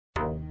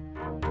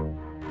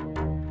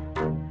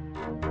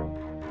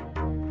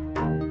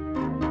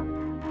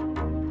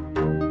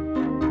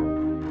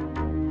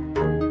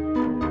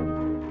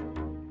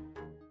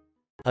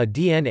A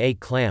DNA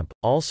clamp,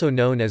 also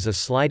known as a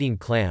sliding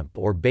clamp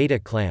or beta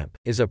clamp,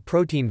 is a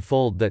protein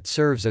fold that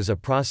serves as a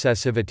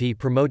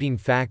processivity-promoting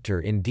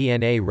factor in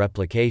DNA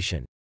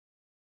replication.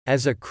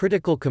 As a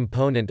critical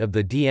component of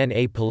the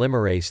DNA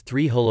polymerase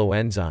III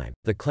holoenzyme,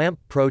 the clamp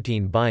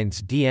protein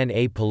binds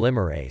DNA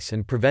polymerase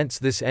and prevents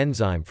this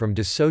enzyme from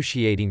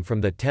dissociating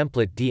from the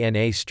template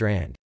DNA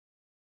strand.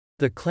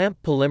 The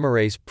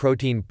clamp-polymerase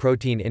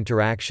protein-protein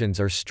interactions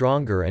are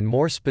stronger and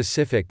more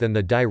specific than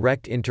the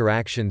direct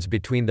interactions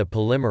between the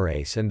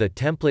polymerase and the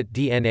template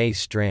DNA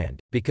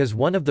strand, because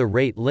one of the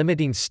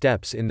rate-limiting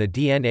steps in the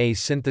DNA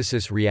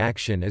synthesis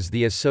reaction is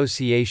the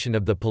association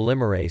of the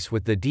polymerase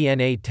with the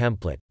DNA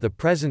template. The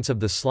presence of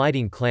the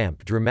sliding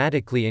clamp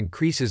dramatically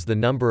increases the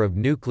number of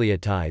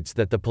nucleotides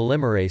that the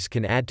polymerase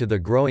can add to the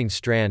growing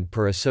strand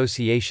per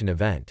association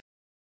event.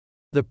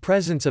 The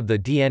presence of the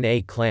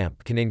DNA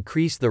clamp can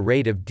increase the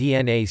rate of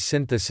DNA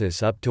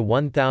synthesis up to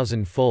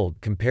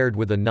 1,000-fold compared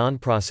with a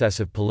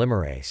nonprocessive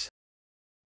polymerase.